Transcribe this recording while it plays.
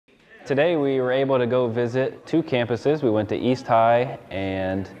Today we were able to go visit two campuses. We went to East High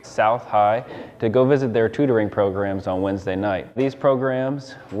and South High to go visit their tutoring programs on Wednesday night. These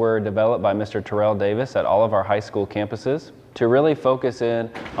programs were developed by Mr. Terrell Davis at all of our high school campuses to really focus in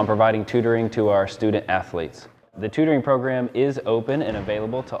on providing tutoring to our student athletes. The tutoring program is open and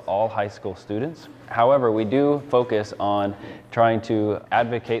available to all high school students. However, we do focus on trying to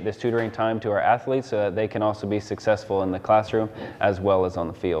advocate this tutoring time to our athletes so that they can also be successful in the classroom as well as on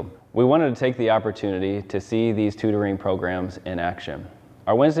the field. We wanted to take the opportunity to see these tutoring programs in action.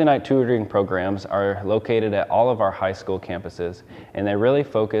 Our Wednesday night tutoring programs are located at all of our high school campuses, and they really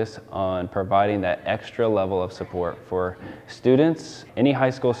focus on providing that extra level of support for students, any high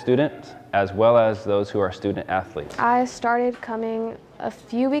school student, as well as those who are student athletes. I started coming a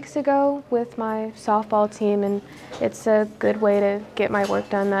few weeks ago with my softball team, and it's a good way to get my work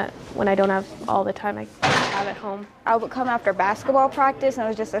done that when I don't have all the time I have at home. I would come after basketball practice, and it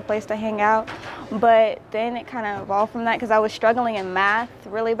was just a place to hang out. But then it kind of evolved from that because I was struggling in math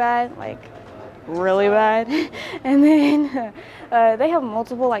really bad, really bad. And then they have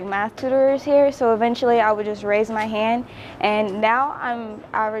multiple math tutors here, so eventually I would just raise my hand. And now I'm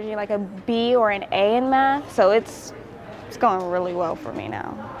averaging a B or an A in math, so it's going really well for me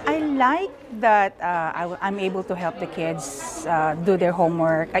now. I like that I'm able to help the kids do their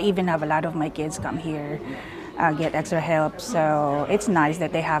homework. I even have a lot of my kids come here, get extra help. So it's nice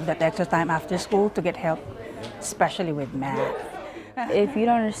that they have that extra time after school to get help, especially with math. If you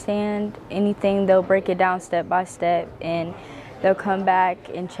don't understand anything, they'll break it down step by step, and they'll come back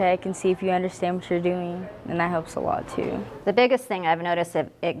and check and see if you understand what you're doing, and that helps a lot too. The biggest thing I've noticed is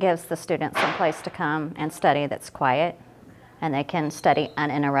it gives the students some place to come and study that's quiet, and they can study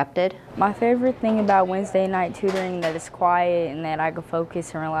uninterrupted. My favorite thing about Wednesday night tutoring that it's quiet and that I can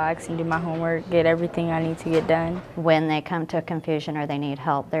focus and relax and do my homework, get everything I need to get done. When they come to confusion or they need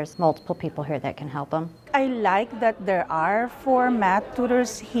help, there's multiple people here that can help them. I like that there are 4 math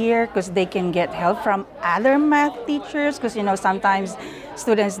tutors here because they can get help from other math teachers because sometimes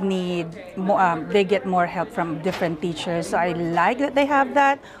students need more, they get more help from different teachers. So I like that they have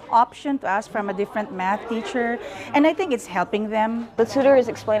that option to ask from a different math teacher, and I think it's helping them. The tutors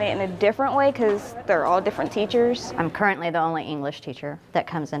explain it in a different way because they're all different teachers. I'm currently the only English teacher that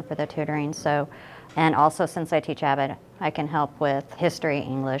comes in for the tutoring, and also since I teach AVID, I can help with history,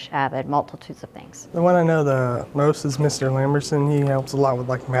 English, AVID, multitudes of things. The one I know the most is Mr. Lamberson. He helps a lot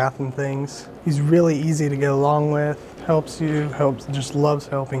with math and things. He's really easy to get along with, just loves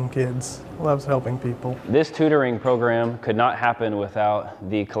helping kids, loves helping people. This tutoring program could not happen without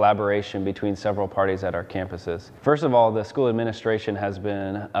the collaboration between several parties at our campuses. First of all, the school administration has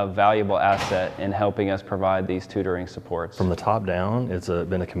been a valuable asset in helping us provide these tutoring supports. From the top down, it's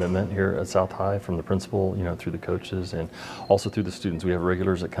been a commitment here at South High from the principal, through the coaches and also through the students. We have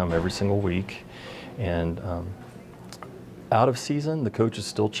regulars that come every single week, and out of season, the coaches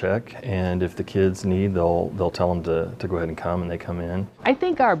still check, and if the kids need, they'll tell them to go ahead and come, and they come in. I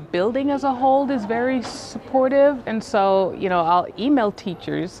think our building as a whole is very supportive, and so I'll email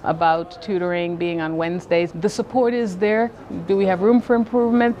teachers about tutoring being on Wednesdays. The support is there. Do we have room for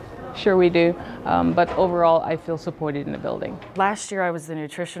improvement? Sure we do, but overall I feel supported in the building. Last year I was the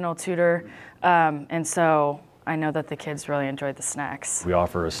nutritional tutor, and so I know that the kids really enjoyed the snacks. We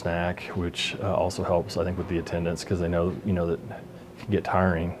offer a snack, which also helps, I think, with the attendance, because they know, that it can get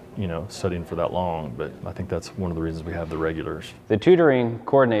tiring, studying for that long, but I think that's one of the reasons we have the regulars. The tutoring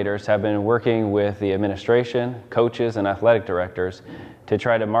coordinators have been working with the administration, coaches, and athletic directors to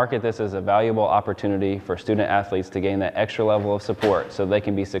try to market this as a valuable opportunity for student athletes to gain that extra level of support so they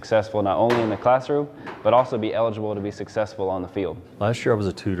can be successful not only in the classroom, but also be eligible to be successful on the field. Last year I was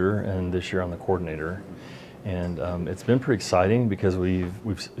a tutor, and this year I'm the coordinator. And it's been pretty exciting because we've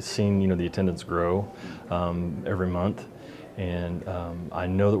seen the attendance grow every month, and I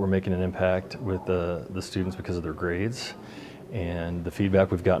know that we're making an impact with the students because of their grades, and the feedback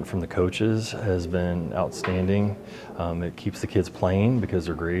we've gotten from the coaches has been outstanding. It keeps the kids playing because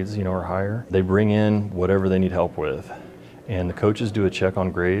their grades are higher. They bring in whatever they need help with, and the coaches do a check on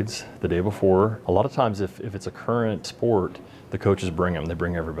grades the day before. A lot of times if it's a current sport, the coaches bring them, they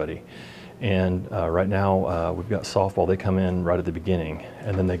bring everybody. And right now we've got softball. They come in right at the beginning,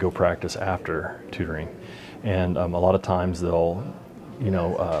 and then they go practice after tutoring. And a lot of times they'll,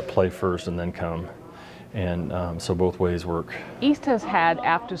 play first and then come. And so both ways work. East has had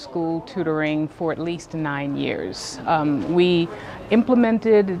after-school tutoring for at least 9 years. We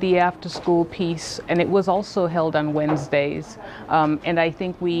implemented the after-school piece, and it was also held on Wednesdays. And I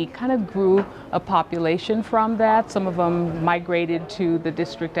think we kind of grew a population from that. Some of them migrated to the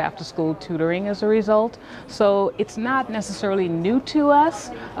district after-school tutoring as a result. So it's not necessarily new to us.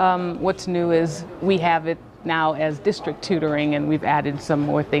 What's new is we have it now as district tutoring, and we've added some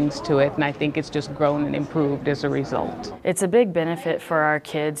more things to it, and I think it's just grown and improved as a result. It's a big benefit for our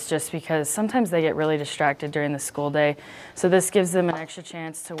kids just because sometimes they get really distracted during the school day. So this gives them an extra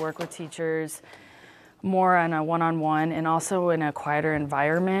chance to work with teachers more on a one-on-one and also in a quieter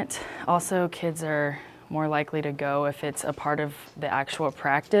environment. Also, kids are more likely to go if it's a part of the actual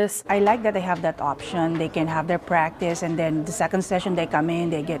practice. I like that they have that option. They can have their practice, and then the second session they come in,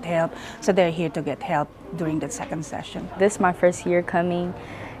 they get help. So they're here to get help during that second session. This is my first year coming,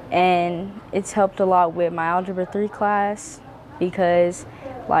 and it's helped a lot with my Algebra 3 class because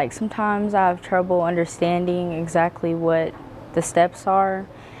like sometimes I have trouble understanding exactly what the steps are,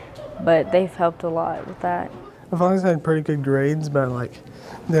 but they've helped a lot with that. I've always had pretty good grades, but like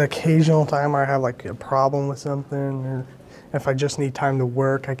the occasional time I have like a problem with something, or if I just need time to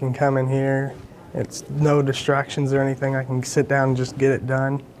work, I can come in here. It's no distractions or anything. I can sit down and just get it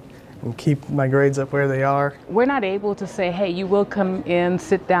done and keep my grades up where they are. We're not able to say, hey, you will come in,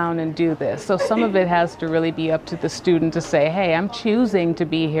 sit down and do this. So some of it has to really be up to the student to say, hey, I'm choosing to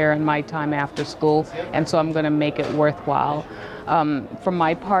be here in my time after school, and so I'm going to make it worthwhile. For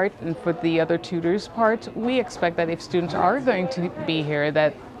my part and for the other tutors' part, we expect that if students are going to be here,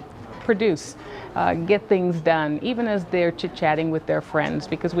 that produce, get things done, even as they're chit-chatting with their friends,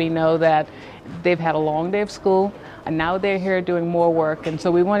 because we know that they've had a long day of school and now they're here doing more work, and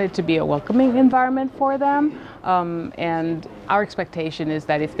so we want it to be a welcoming environment for them, and our expectation is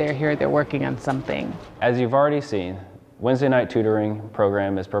that if they're here, they're working on something. As you've already seen, Wednesday night tutoring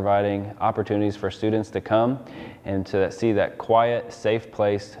program is providing opportunities for students to come and to see that quiet, safe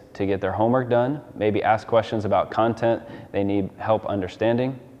place to get their homework done, maybe ask questions about content they need help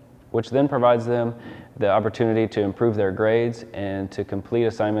understanding, which then provides them the opportunity to improve their grades and to complete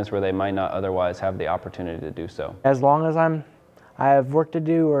assignments where they might not otherwise have the opportunity to do so. As long as I have work to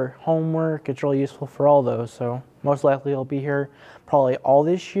do or homework, it's really useful for all those. So most likely I'll be here probably all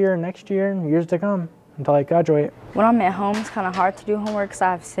this year, next year, and years to come until I graduate. When I'm at home, it's kind of hard to do homework because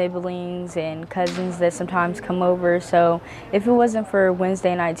I have siblings and cousins that sometimes come over. So if it wasn't for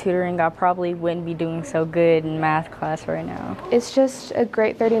Wednesday night tutoring, I probably wouldn't be doing so good in math class right now. It's just a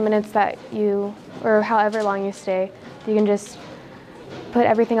great 30 minutes that you, or however long you stay, you can just put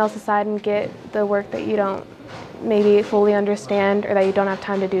everything else aside and get the work that you don't maybe fully understand or that you don't have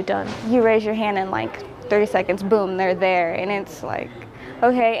time to do done. You raise your hand in like 30 seconds, boom, they're there, and it's like,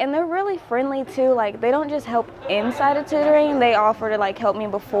 okay, and they're really friendly too. Like, they don't just help inside of tutoring, they offer to like help me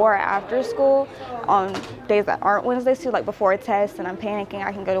before or after school on days that aren't Wednesdays too, like before a test and I'm panicking,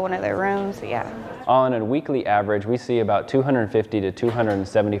 I can go to one of their rooms, yeah. On a weekly average, we see about 250 to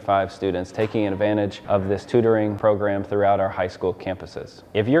 275 students taking advantage of this tutoring program throughout our high school campuses.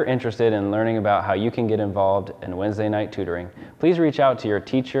 If you're interested in learning about how you can get involved in Wednesday night tutoring, please reach out to your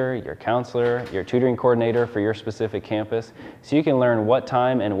teacher, your counselor, your tutoring coordinator for your specific campus so you can learn what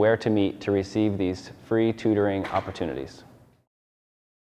time and where to meet to receive these free tutoring opportunities.